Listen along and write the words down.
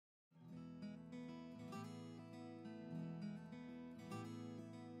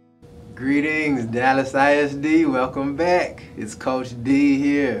Greetings, Dallas ISD. Welcome back. It's Coach D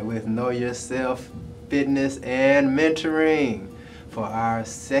here with Know Yourself Fitness and Mentoring for our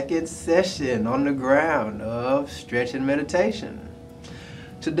second session on the ground of stretch and meditation.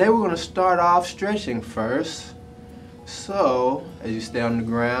 Today we're going to start off stretching first. So, as you stay on the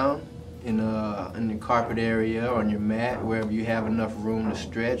ground, in the carpet area, or on your mat, wherever you have enough room to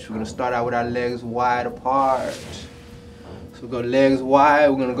stretch, we're going to start out with our legs wide apart. So we go legs wide,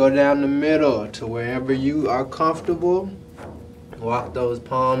 we're going to go down the middle to wherever you are comfortable. Walk those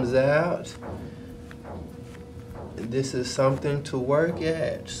palms out. This is something to work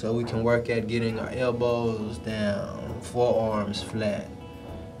at. So we can work at getting our elbows down, forearms flat.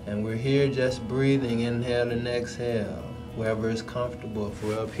 And we're here just breathing, inhale and exhale, wherever is comfortable. If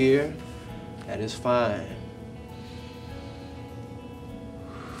we're up here, that is fine.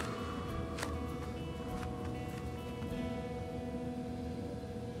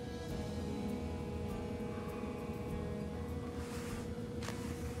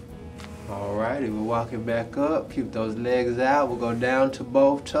 Alrighty, we're walking back up. Keep those legs out. We'll go down to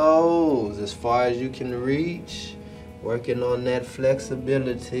both toes as far as you can reach. Working on that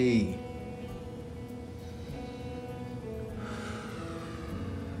flexibility.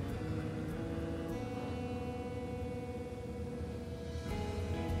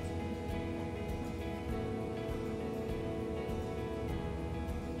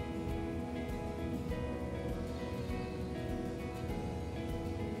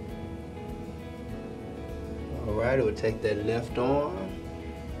 Alright, we'll take that left arm,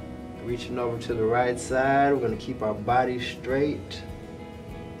 reaching over to the right side. We're going to keep our body straight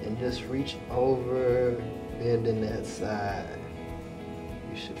and just reach over, bending that side.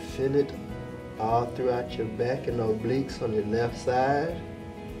 You should feel it all throughout your back and obliques on your left side.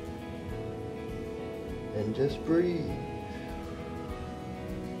 And just breathe.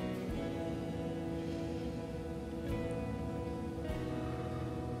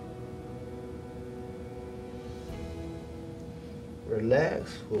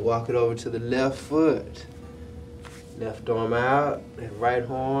 Relax. We'll walk it over to the left foot. Left arm out, and right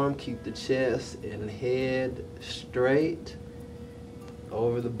arm, keep the chest and head straight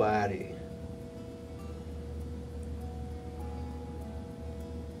over the body.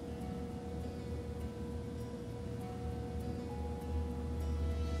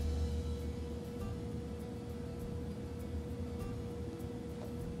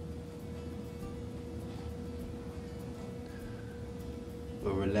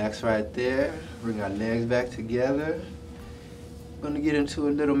 We'll relax right there, bring our legs back together. We're going to get into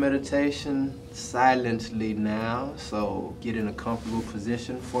a little meditation silently now, so get in a comfortable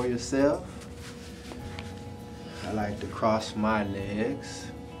position for yourself. I like to cross my legs,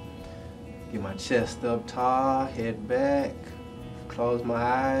 get my chest up tall, head back, close my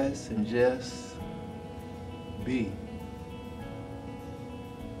eyes, and just be.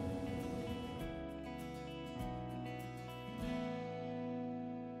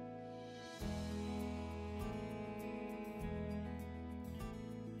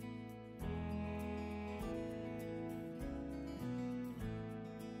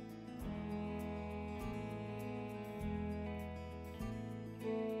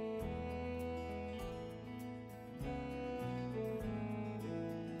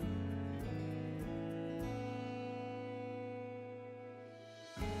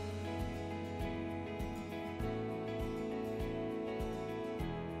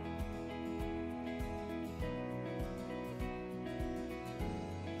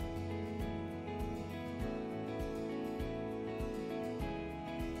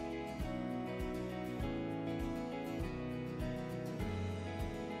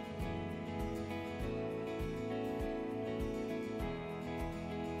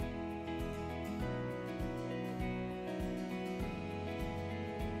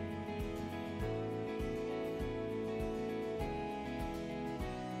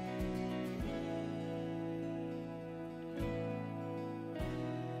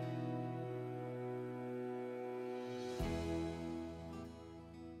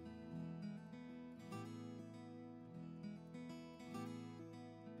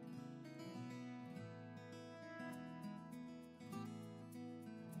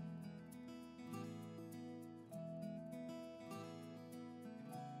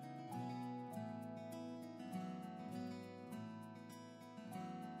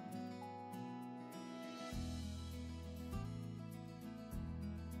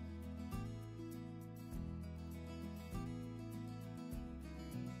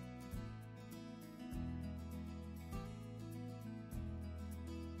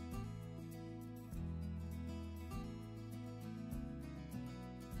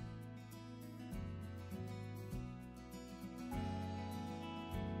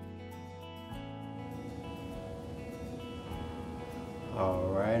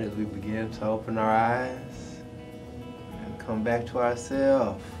 Alright, as we begin to open our eyes and come back to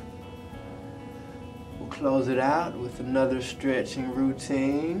ourselves, we'll close it out with another stretching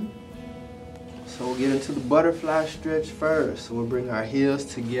routine. So we'll get into the butterfly stretch first. So we'll bring our heels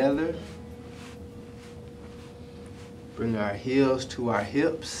together. Bring our heels to our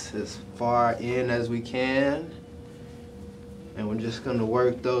hips as far in as we can. And we're just going to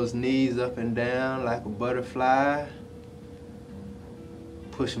work those knees up and down like a butterfly.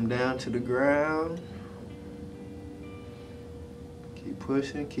 Push them down to the ground. Keep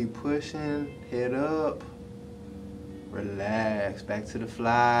pushing, head up. Relax, back to the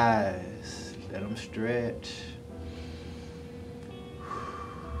flies. Let them stretch.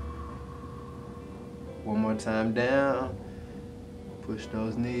 One more time down. Push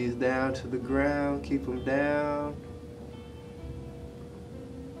those knees down to the ground, keep them down.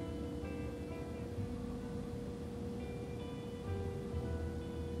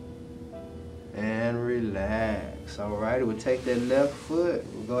 And relax. Alright, we'll take that left foot.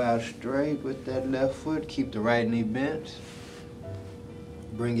 We'll go out straight with that left foot. Keep the right knee bent.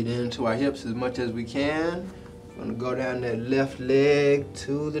 Bring it into our hips as much as we can. We're going to go down that left leg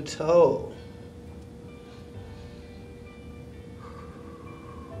to the toe.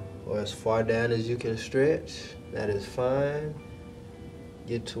 Or as far down as you can stretch. That is fine.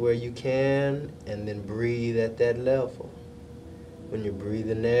 Get to where you can and then breathe at that level. When you're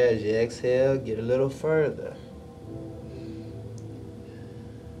breathing there, as you exhale, get a little further.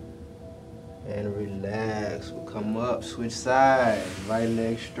 And relax. We'll come up, switch sides. Right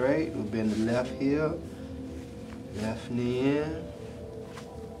leg straight. We'll bend the left heel. Left knee in.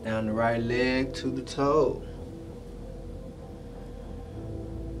 Down the right leg to the toe.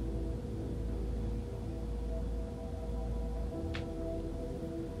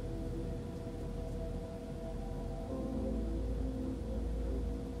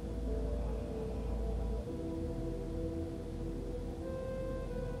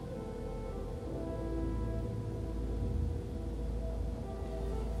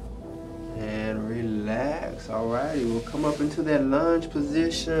 Alrighty, we'll come up into that lunge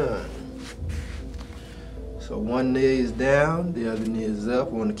position. So one knee is down, the other knee is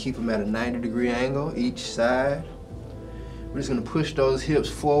up. We want to keep them at a 90-degree angle each side. We're just going to push those hips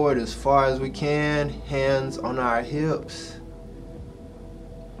forward as far as we can, hands on our hips.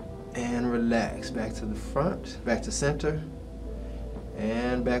 And relax, back to the front, back to center,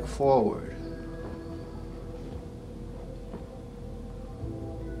 and back forward.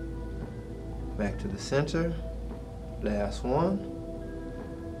 Back to the center. Last one.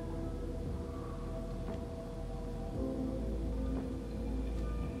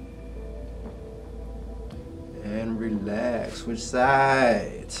 And relax. Switch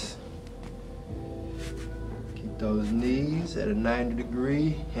sides. Keep those knees at a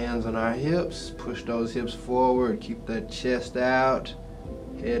 90-degree. Hands on our hips. Push those hips forward. Keep that chest out.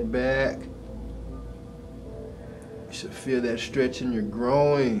 Head back. You should feel that stretching. You're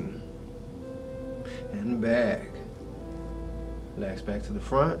growing. And back. Relax back to the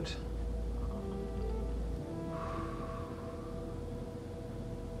front.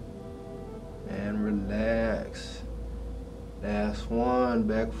 And relax. Last one,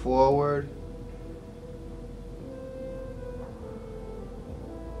 back forward.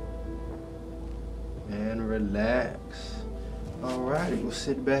 And relax. Alrighty, we'll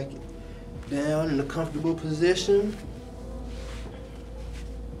sit back down in a comfortable position.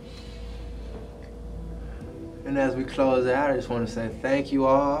 And as we close out, I just want to say thank you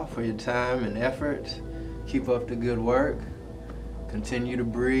all for your time and effort. Keep up the good work. Continue to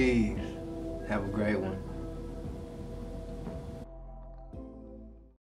breathe. Have a great one.